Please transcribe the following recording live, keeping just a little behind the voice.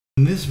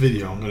In this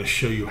video, I'm going to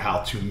show you how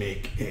to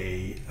make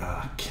a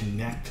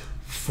Connect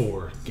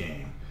 4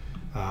 game.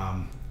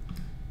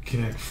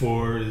 Connect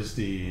 4 is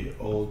the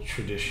old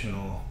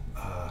traditional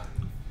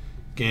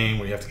game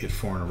where you have to get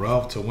 4 in a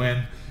row to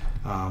win.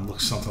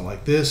 Looks something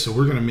like this. So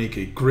we're going to make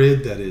a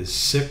grid that is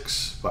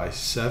 6 by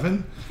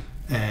 7,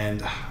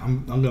 and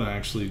I'm going to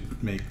actually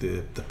make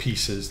the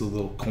pieces, the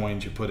little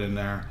coins you put in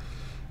there,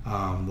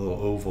 little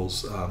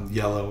ovals,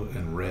 yellow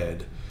and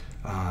red.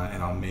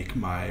 And I'll make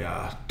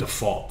my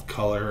default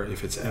color,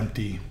 if it's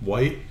empty,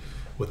 white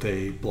with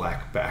a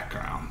black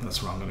background.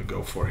 That's what I'm going to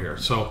go for here.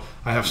 So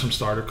I have some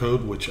starter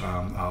code, which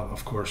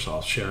of course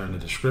I'll share in the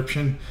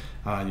description.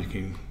 You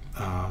can,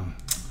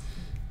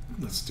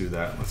 let's do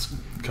that. Let's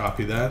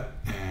copy that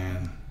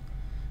and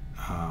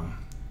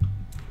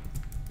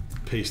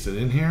paste it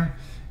in here.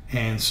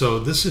 And so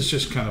this is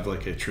just kind of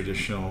like a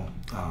traditional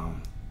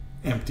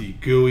empty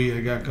GUI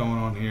I got going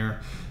on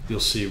here.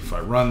 You'll see if I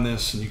run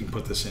this, and you can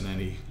put this in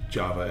any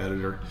Java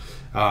editor.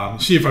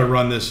 See if I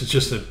run this, it's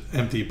just an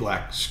empty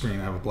black screen.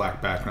 I have a black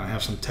background. I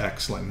have some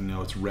text letting me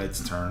know it's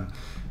red's turn.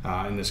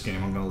 In this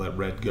game, I'm going to let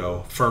red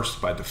go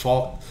first by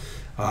default.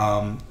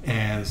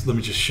 And let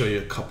me just show you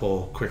a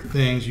couple quick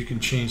things. You can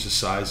change the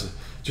size.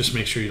 Just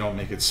make sure you don't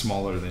make it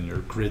smaller than your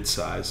grid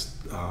size.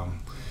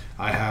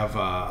 I have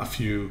a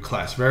few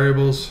class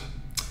variables.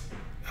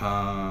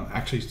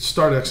 Actually,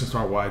 start X and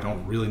start Y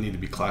don't really need to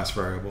be class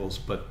variables,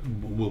 but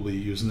we'll be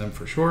using them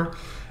for sure.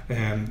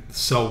 And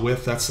cell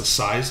width, that's the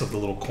size of the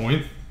little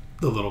coin.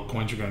 The little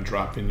coins you're going to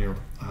drop in your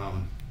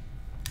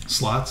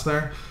slots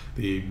there,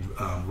 the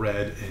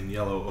red and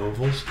yellow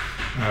ovals.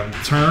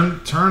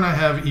 Turn I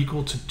have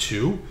equal to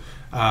 2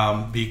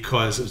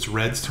 because it's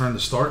red's turn to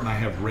start, and I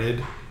have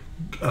red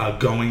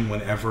going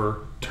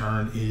whenever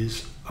turn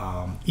is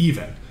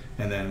even,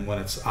 and then when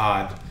it's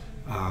odd,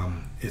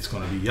 it's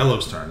going to be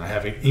yellow's turn. I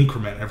have an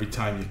increment every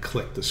time you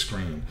click the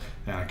screen,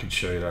 and I can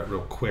show you that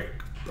real quick.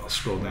 I'll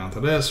scroll down to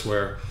this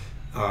where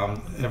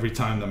every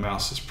time the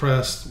mouse is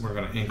pressed, we're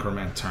going to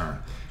increment turn.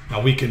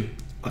 Now we can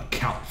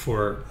account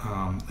for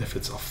if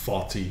it's a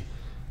faulty,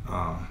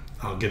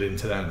 I'll get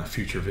into that in a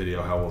future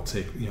video, how we'll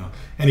take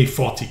any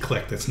faulty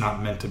click that's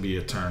not meant to be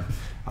a turn.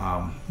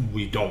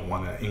 We don't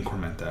want to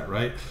increment that,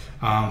 right?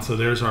 So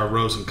there's our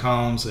rows and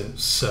columns at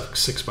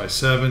 6 by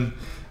 7.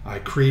 I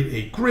create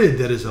a grid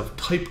that is of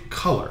type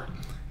color,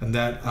 and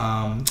that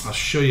I'll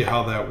show you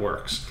how that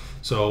works.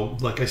 So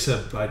like I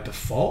said, by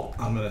default,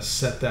 I'm going to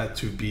set that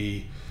to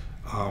be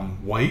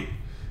white,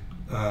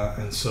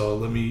 and so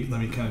let me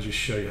kind of just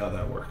show you how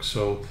that works.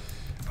 So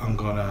I'm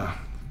going to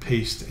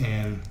paste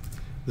in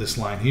this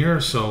line here.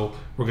 So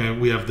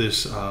we have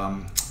this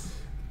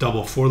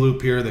double for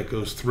loop here that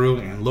goes through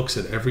and looks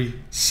at every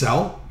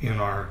cell in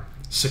our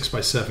 6 by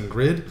 7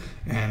 grid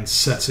and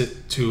sets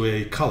it to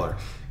a color.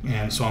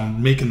 And so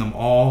I'm making them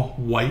all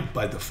white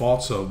by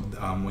default. So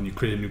when you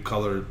create a new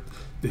color,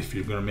 if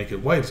you're going to make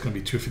it white, it's going to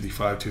be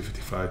 255,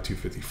 255,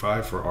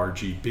 255 for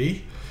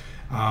RGB.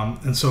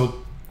 And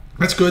so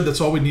that's good. That's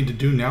all we need to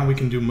do. Now we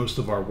can do most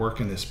of our work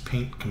in this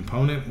paint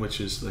component,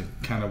 which is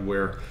like kind of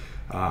where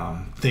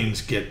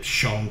things get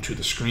shown to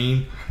the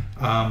screen.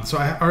 So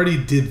I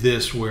already did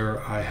this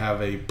where I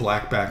have a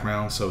black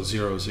background, so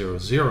 0, 0,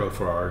 0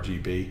 for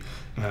RGB,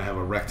 and I have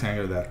a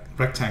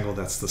rectangle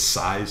that's the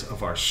size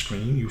of our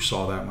screen. You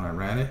saw that when I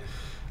ran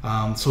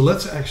it. So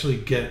let's actually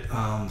get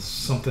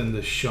something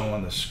to show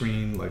on the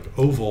screen, like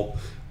oval,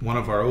 one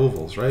of our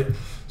ovals, right?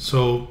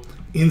 So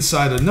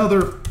inside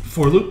another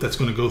for loop that's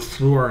going to go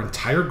through our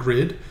entire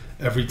grid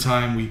every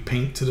time we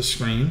paint to the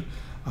screen,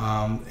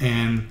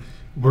 and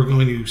we're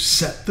going to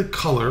set the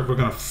color. We're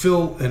going to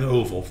fill an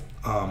oval,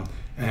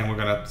 and we're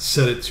going to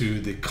set it to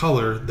the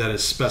color that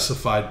is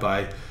specified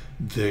by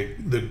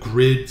the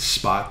grid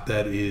spot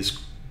that is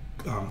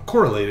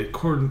correlated,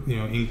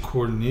 in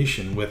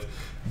coordination with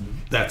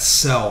that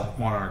cell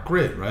on our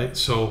grid, right?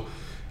 So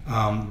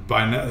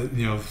by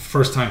now,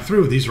 first time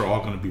through, these are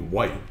all going to be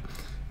white.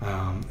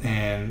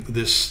 And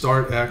this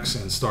start X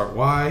and start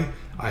Y,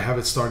 I have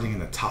it starting in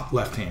the top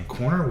left-hand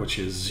corner, which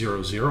is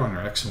 0, 0 on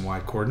your X and Y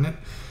coordinate.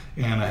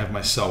 And I have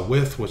my cell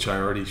width, which I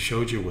already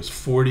showed you was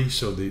 40,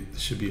 so they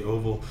should be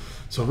oval.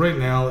 So right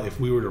now, if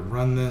we were to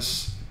run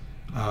this,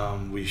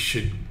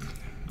 it's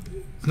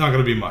not going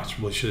to be much.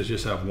 We should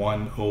just have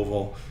one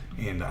oval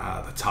in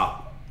the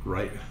top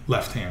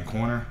left-hand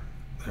corner.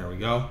 There we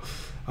go.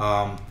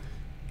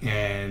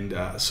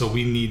 So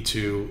we need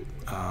to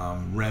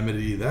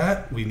remedy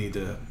that. We need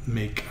to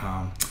make,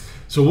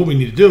 so what we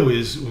need to do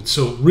is,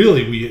 so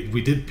really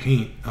we did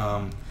paint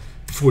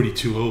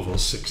 42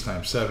 ovals, 6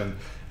 times 7,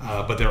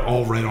 but they're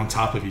all right on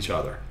top of each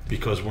other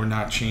because we're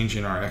not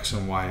changing our X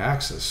and Y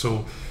axis.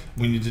 So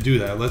we need to do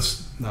that.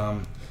 Let's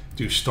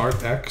do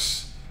start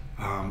X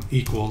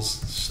equals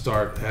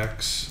start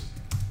X.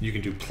 You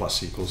can do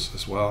plus equals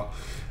as well.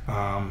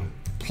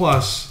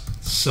 Plus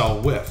cell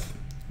width.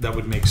 That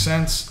would make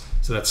sense.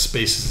 So that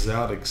spaces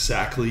out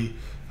exactly,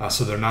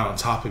 so they're not on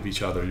top of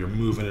each other. You're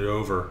moving it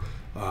over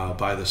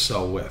by the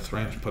cell width,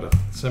 right? Put a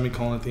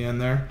semicolon at the end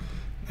there.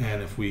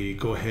 And if we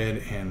go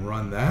ahead and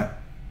run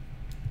that,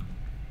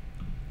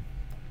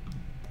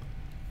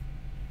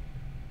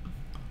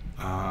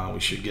 We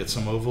should get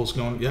some ovals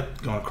going.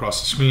 Yep, going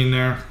across the screen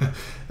there.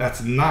 That's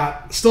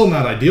still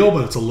not ideal,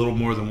 but it's a little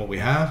more than what we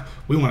have.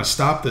 We want to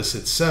stop this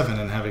at 7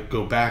 and have it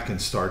go back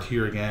and start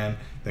here again,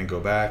 then go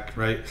back,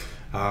 right?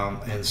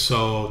 And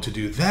so to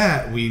do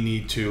that, we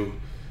need to,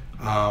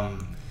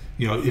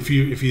 if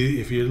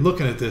you're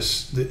looking at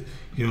this,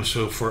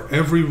 so for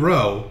every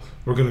row,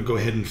 we're going to go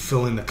ahead and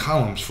fill in the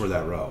columns for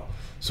that row.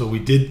 So we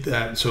did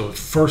that. So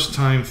first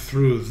time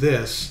through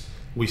this,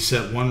 we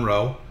set one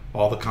row,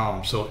 all the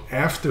columns. So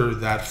after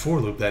that for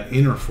loop, that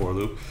inner for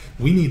loop,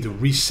 we need to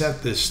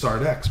reset this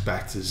start X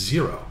back to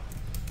 0.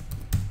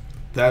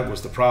 That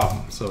was the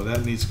problem. So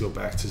that needs to go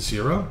back to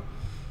 0.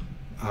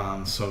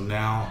 So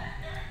now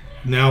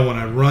when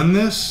I run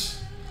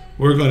this,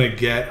 we're going to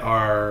get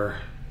our,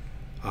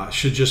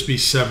 should just be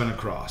 7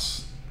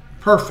 across.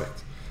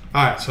 Perfect.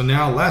 All right, so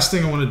now last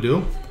thing I want to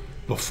do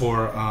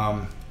before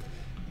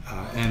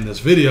end this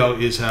video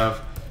is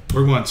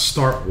we're going to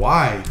start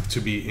Y to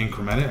be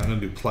incremented. I'm going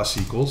to do plus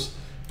equals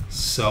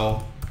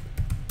cell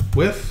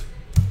width,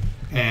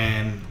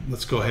 and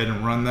let's go ahead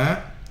and run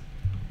that.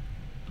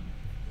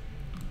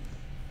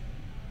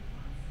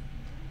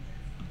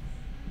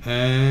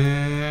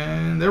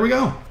 And there we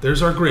go.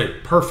 There's our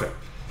grid. Perfect.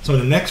 So in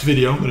the next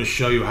video, I'm going to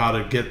show you how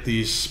to get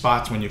these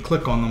spots when you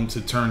click on them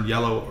to turn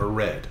yellow or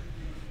red.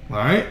 All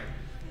right.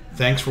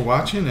 Thanks for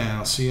watching, and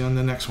I'll see you on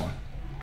the next one.